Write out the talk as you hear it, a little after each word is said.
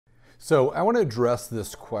So I want to address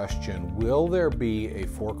this question: will there be a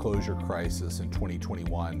foreclosure crisis in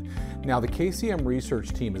 2021? Now, the KCM research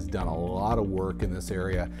team has done a lot of work in this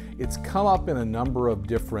area. It's come up in a number of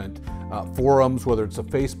different forums, whether it's a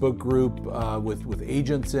Facebook group with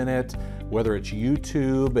agents in it, whether it's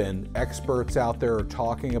YouTube and experts out there are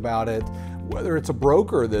talking about it, whether it's a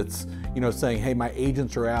broker that's saying, hey, my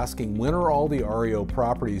agents are asking, when are all the REO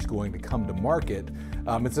properties going to come to market?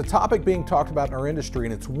 It's a topic being talked about in our industry,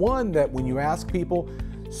 and it's one that when you ask people,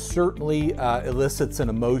 certainly elicits an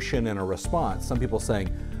emotion and a response. Some people saying,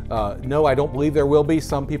 no, I don't believe there will be.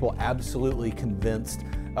 Some people absolutely convinced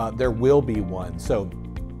there will be one. So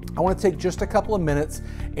I want to take just a couple of minutes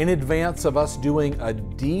in advance of us doing a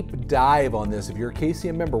deep dive on this. If you're a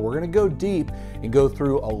KCM member, we're going to go deep and go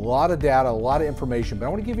through a lot of data, a lot of information, but I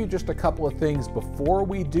want to give you just a couple of things before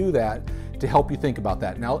we do that to help you think about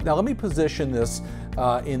that. Now let me position this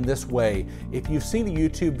in this way. If you've seen a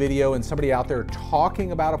YouTube video and somebody out there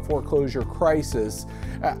talking about a foreclosure crisis,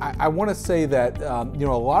 I want to say that a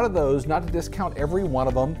lot of those, not to discount every one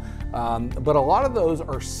of them, but a lot of those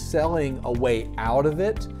are selling a way out of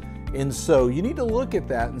it. And so you need to look at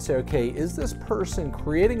that and say, okay, is this person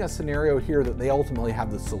creating a scenario here that they ultimately have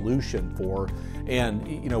the solution for and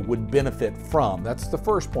would benefit from? That's the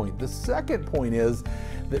first point. The second point is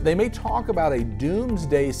that they may talk about a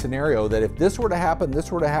doomsday scenario, that if this were to happen, this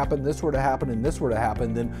were to happen, this were to happen, and this were to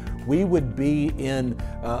happen, then we would be in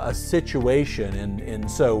a situation, and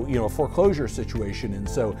so, a foreclosure situation. And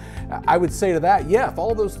so I would say to that, yeah, if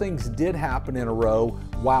all those things did happen in a row,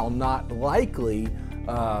 while not likely,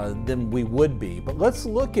 then we would be. But let's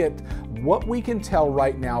look at what we can tell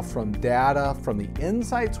right now from data, from the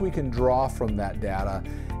insights we can draw from that data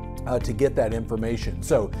to get that information.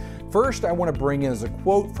 So first, I want to bring in as a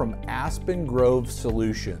quote from Aspen Grove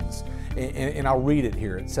Solutions, and I'll read it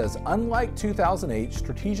here. It says, unlike 2008,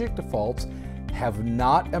 strategic defaults have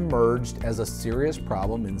not emerged as a serious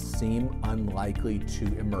problem and seem unlikely to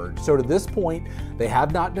emerge. So to this point, they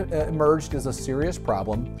have not emerged as a serious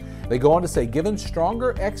problem. They go on to say, given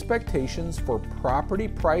stronger expectations for property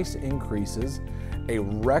price increases, a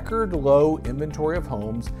record low inventory of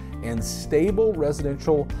homes, and stable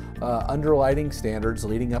residential underwriting standards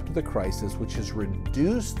leading up to the crisis, which has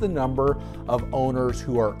reduced the number of owners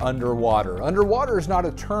who are underwater. Underwater is not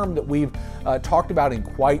a term that we've talked about in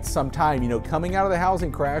quite some time. Coming out of the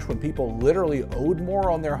housing crash, when people literally owed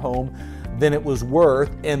more on their home than it was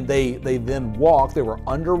worth, and they then walked, they were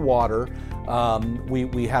underwater.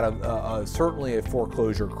 We had certainly a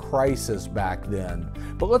foreclosure crisis back then.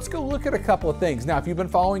 But let's go look at a couple of things. Now, if you've been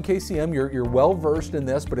following KCM, you're well versed in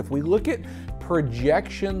this, but if we look at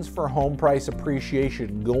projections for home price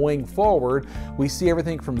appreciation going forward, we see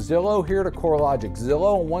everything from Zillow here to CoreLogic.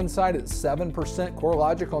 Zillow on one side at 7%,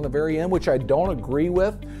 CoreLogic on the very end, which I don't agree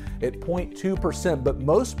with, at 0.2%, but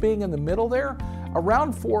most being in the middle there,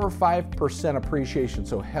 around 4 or 5% appreciation.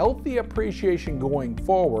 So healthy appreciation going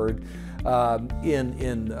forward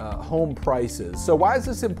in home prices. So why is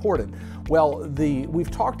this important? Well,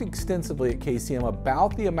 we've talked extensively at KCM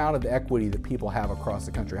about the amount of equity that people have across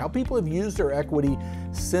the country, how people have used their equity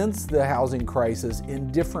since the housing crisis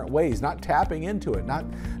in different ways, not tapping into it,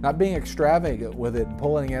 not being extravagant with it and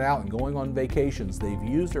pulling it out and going on vacations. They've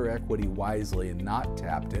used their equity wisely and not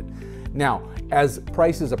tapped it. Now, as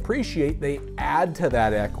prices appreciate, they add to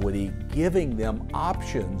that equity, giving them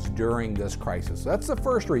options during this crisis. So that's the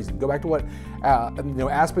first reason. Go back to what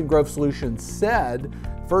Aspen Grove Solutions said.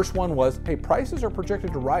 First one was, hey, prices are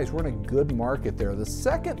projected to rise. We're in a good market there. The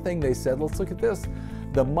second thing they said, let's look at this,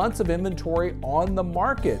 the months of inventory on the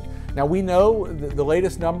market. Now, we know the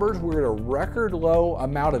latest numbers, we're at a record low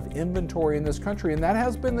amount of inventory in this country, and that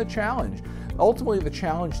has been the challenge. Ultimately, the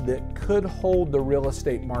challenge that could hold the real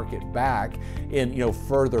estate market back in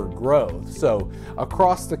further growth. So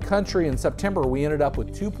across the country in September, we ended up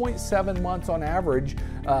with 2.7 months on average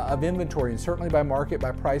of inventory, and certainly by market,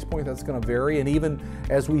 by price point, that's going to vary. And even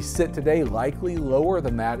as we sit today, likely lower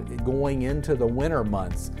than that going into the winter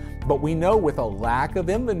months. But we know with a lack of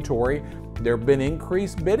inventory, there have been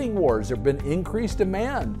increased bidding wars. There have been increased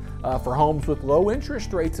demand for homes with low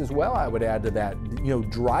interest rates as well, I would add to that,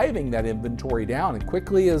 driving that inventory down. And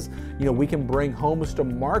quickly as, we can bring homes to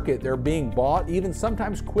market, they're being bought even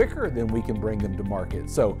sometimes quicker than we can bring them to market.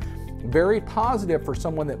 So very positive for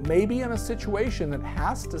someone that may be in a situation that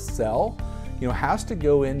has to sell, has to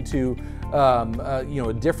go into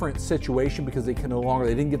a different situation because they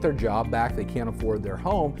didn't get their job back, they can't afford their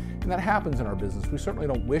home, and that happens in our business. We certainly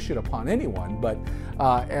don't wish it upon anyone, but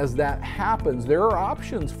as that happens, there are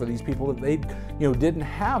options for these people that they didn't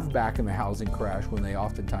have back in the housing crash when they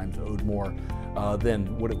oftentimes owed more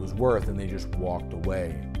than what it was worth and they just walked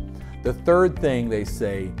away. The third thing they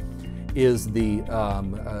say is the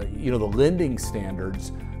lending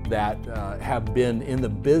standards that have been in the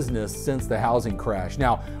business since the housing crash.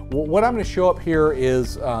 Now, what I'm going to show up here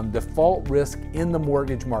is default risk in the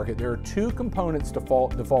mortgage market. There are two components to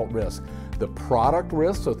default risk. The product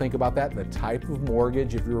risk, so think about that, the type of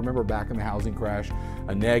mortgage, if you remember back in the housing crash,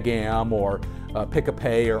 a neg-am or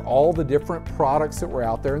pick-a-pay, or all the different products that were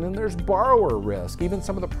out there. And then there's borrower risk, even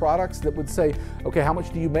some of the products that would say, okay, how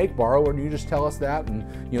much do you make, borrower? And you just tell us that, and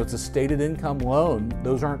it's a stated income loan.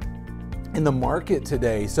 Those aren't in the market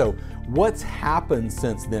today. So what's happened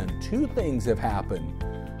since then? Two things have happened.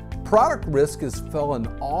 Product risk has fallen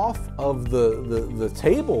off of the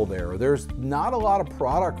table there. There's not a lot of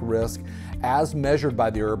product risk as measured by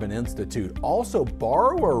the Urban Institute. Also,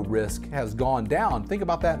 borrower risk has gone down. Think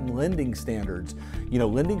about that in lending standards.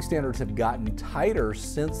 Lending standards have gotten tighter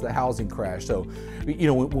since the housing crash. So,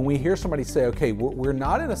 when we hear somebody say, okay, we're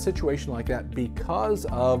not in a situation like that because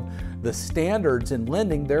of the standards in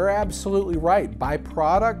lending, they're absolutely right. By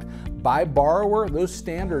product, by borrower, those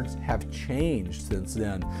standards have changed since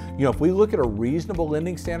then. If we look at a reasonable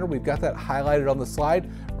lending standard, we've got that highlighted on the slide.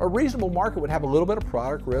 A reasonable market would have a little bit of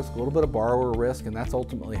product risk, a little bit of borrower risk, and that's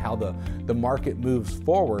ultimately how the market moves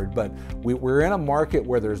forward. But we're in a market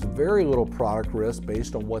where there's very little product risk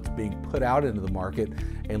based on what's being put out into the market,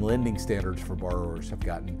 and lending standards for borrowers have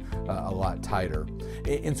gotten a lot tighter.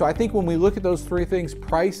 And so I think when we look at those three things,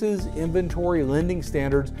 prices, inventory, lending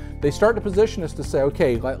standards, they start to position us to say,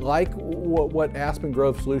 okay, like what Aspen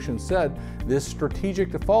Grove Solutions said, this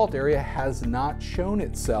strategic default area has not shown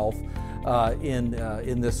itself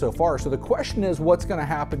in this so far. So the question is, what's going to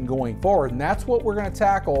happen going forward? And that's what we're going to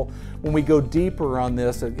tackle when we go deeper on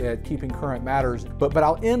this at Keeping Current Matters. But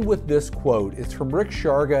I'll end with this quote. It's from Rick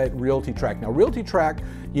Sharga at RealtyTrack. Now,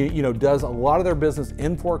 RealtyTrack does a lot of their business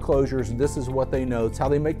in foreclosures, and this is what they know. It's how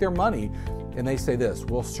they make their money. And they say this: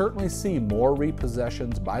 we'll certainly see more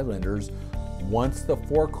repossessions by lenders once the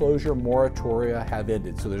foreclosure moratoria have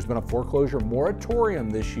ended. So there's been a foreclosure moratorium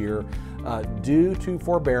this year due to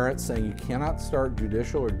forbearance, saying you cannot start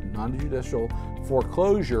judicial or non-judicial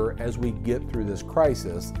foreclosure as we get through this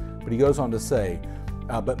crisis. But he goes on to say,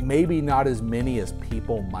 but maybe not as many as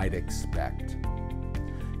people might expect.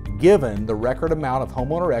 Given the record amount of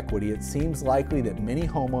homeowner equity, it seems likely that many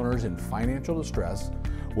homeowners in financial distress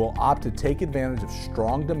will opt to take advantage of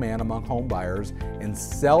strong demand among home buyers and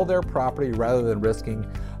sell their property rather than risking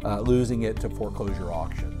losing it to foreclosure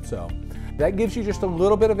auction. So that gives you just a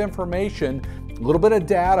little bit of information, a little bit of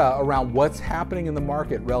data around what's happening in the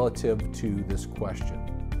market relative to this question.